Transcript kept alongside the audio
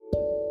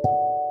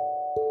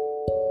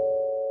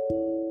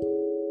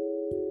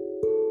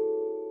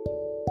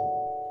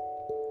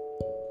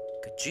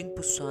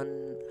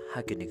Jingpusan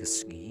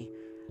haginigasngi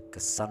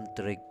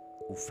kasantrik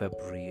u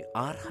February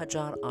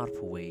hajar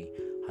puwe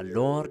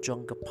halor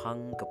jong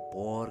kapang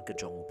kapor ka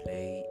jong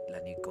play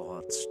lani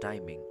God's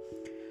timing.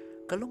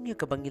 Kalungya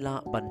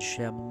kabangila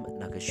banshem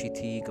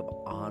nagashiti kab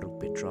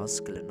Petras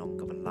kalanong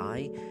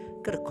kabalay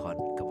kadakot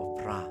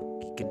kabapra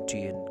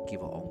kikintien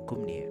kiwa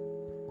ongkumnie.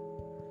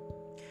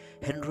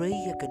 Henry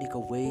yakanika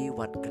way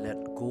wat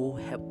kalet go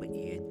heb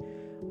iin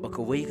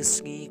bakaway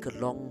kasngi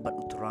kalong bat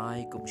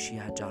utray kum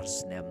shi hajar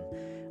snem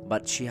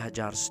bat shi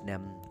hajar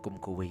snem kum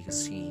kaway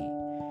kasngi.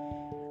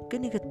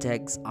 Kanika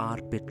text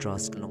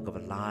Petras kalong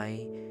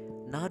kabalay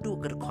nadu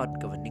kadakot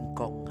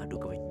kawaningkong hadu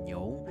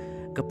kawanyo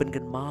kapan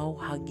kan mau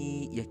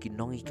hangi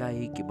yakinong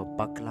ikai kiba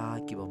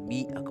bakla kiba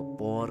mi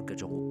akapor ka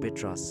jong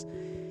Petras.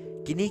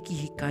 Kini ki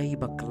hikai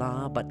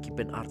bakla bat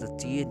kipen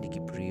artatien ni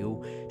kipriu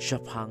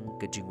shaphang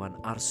ka jingwan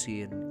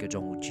arsien ka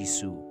jong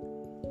Jisu.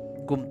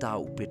 Kum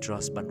tau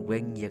Petras ban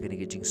weng ya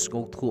kini jing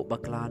skong thu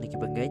bakla ni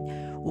kibangay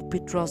u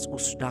Petras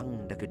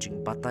usdang da ka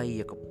jing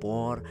batay ya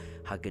kapor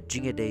ha ka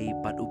jingedei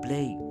bat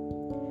ublay.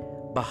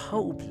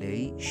 Baha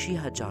ublay shi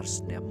hajar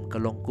snem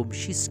kalong kum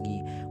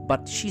shisngi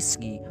bat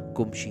shisngi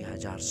kum shi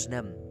hajar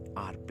snem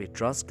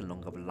Petras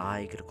kalong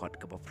kabalay kadakot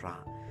kabafra.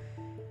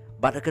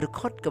 Bat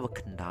kadakot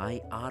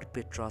kabakandai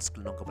Petras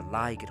kalong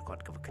kabalay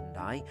kadakot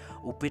kabakandai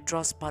u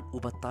Petras pat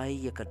ubatay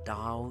ya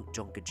kadaw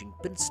jong kajing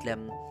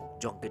pinslem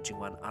jong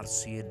kajingwan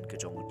arsien ka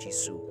jong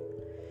Jisu.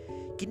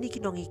 Kini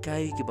kinong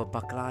ikai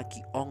kibabakla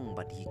ki ong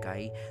bat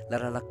hikai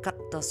lara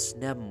lakatta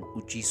snem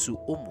u Jisu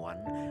umwan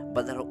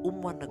bat lara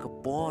umwan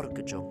nakapor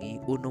ka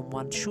jongi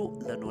unumwan syu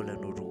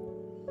lanu-lanuru.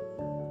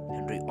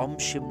 Henry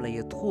omshim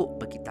laya thu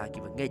bakita ki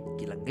banget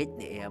kilangget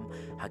ni em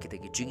hakita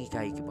ki jingi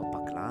kai ki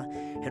babakla.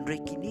 Henry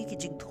kini ki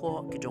jing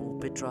tho ki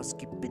jong Petras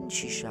ki pin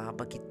shisha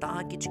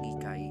bakita ki jingi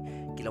kai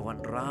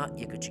kilawan ra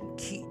ya ki jing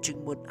ki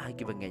jing mut ha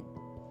ki banget.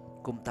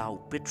 Kum tau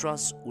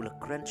Petras ula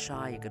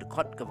krensha ya ka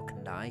dekot ka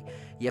bakandai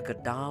ya ka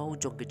daw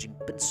jong ka jing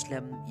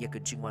pinslem ya ka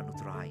jing wan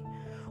utrai.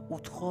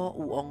 Utho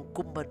u ong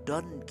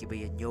kumbadon ki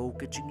bayanyo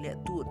ka jing le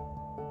tut.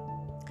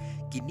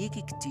 Kini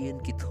ki kitien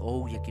ki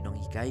tho ya kinong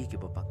hikai ki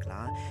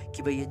babakla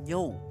ki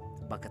bayanyo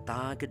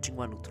bakata ka jing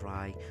wan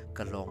utrai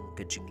kalong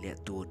ka jing le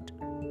tut.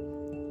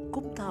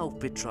 Kum tau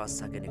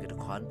Petras sa gani ka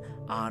dekon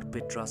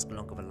Petras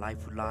kalong ka balay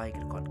fulay ka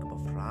dekon ka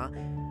bafra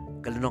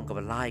kalong ka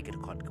balay ka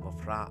dekon ka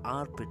bafra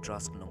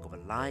Petras kalong ka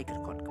balay ka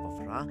dekon ka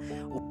bafra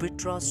u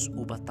Petras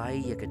u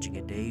batay ya ka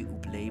jingedei u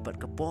play bat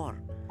kapor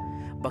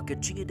baka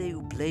jingedei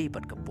u play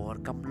bat kapor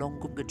kamlong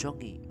kum ka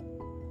jongi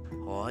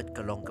hot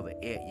kalong ka ba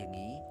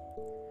yangi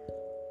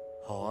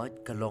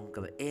hot kalong ka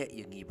ba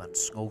yangi ban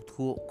sngau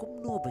thu kum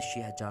no ba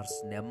shi hajar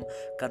snem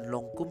kan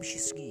long kum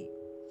shisngi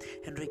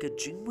Henry ka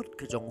jingmut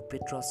ka jong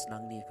Petras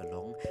nang ni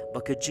kalong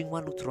baka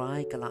jingwan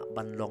utrai kala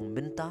ban long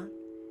minta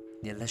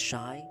ni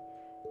lashai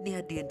ni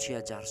hadien chi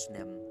hajar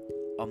snem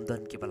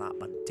omdan ki bala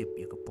ban tip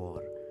ya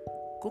kapor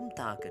kum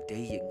ta ka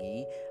day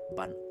yangi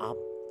ban up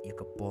ya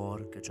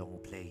kapor ka jong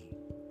play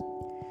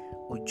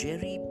u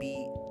Jerry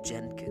B.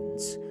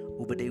 Jenkins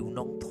u bade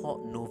unong tho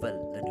novel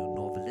la new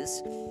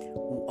novelist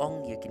u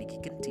ong ya kini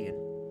kintien.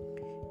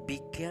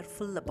 Be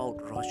careful about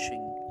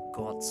rushing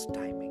God's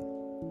timing.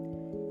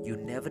 You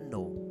never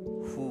know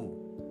who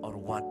or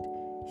what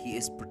He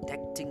is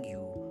protecting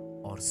you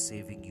or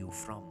saving you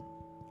from.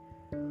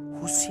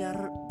 Husyar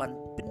ban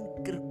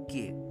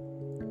pinkirke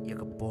ya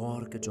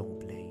kapor ka jong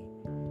play.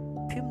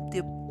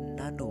 Pimtip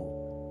nano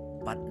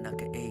bat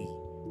naka ay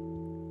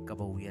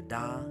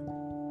kabawiyada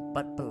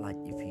bat pelat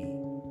ifi.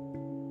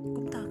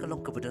 Kumta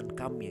kalong kabadan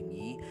kam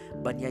yangi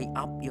banyay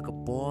up ya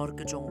kapor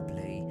ka jong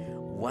play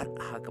wat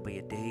ha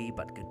kabayade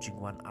bat ka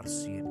jingwan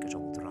arsien ka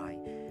jong try.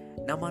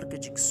 Namar ka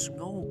jing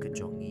snow ka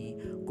jongi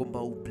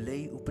kumbau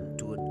play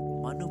upentut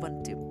manu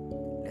bantip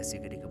lesi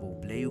ka di kabau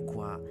play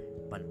ukwa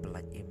ban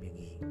pelat im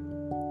yangi.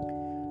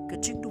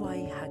 Kajing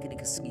duai hagini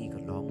kasngi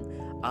kalong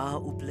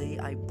uplay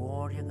ay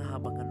bor yang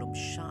habang anom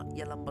sya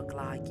yalam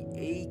bakla ki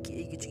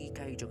jingi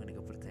kai jong ni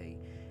kapertai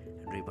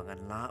Henry bangan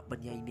la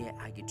banyai ne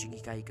ay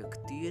jingi kai ka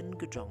ktien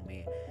ke jong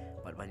me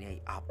bat banyai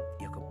up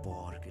ya ka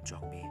bor ke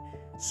jong me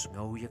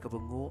sngau ya ka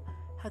bango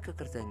ha ka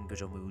kerteng ke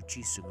jong me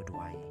uji sungu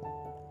duai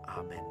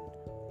amen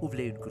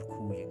ublay un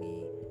kurku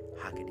yangi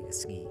hagini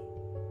kasngi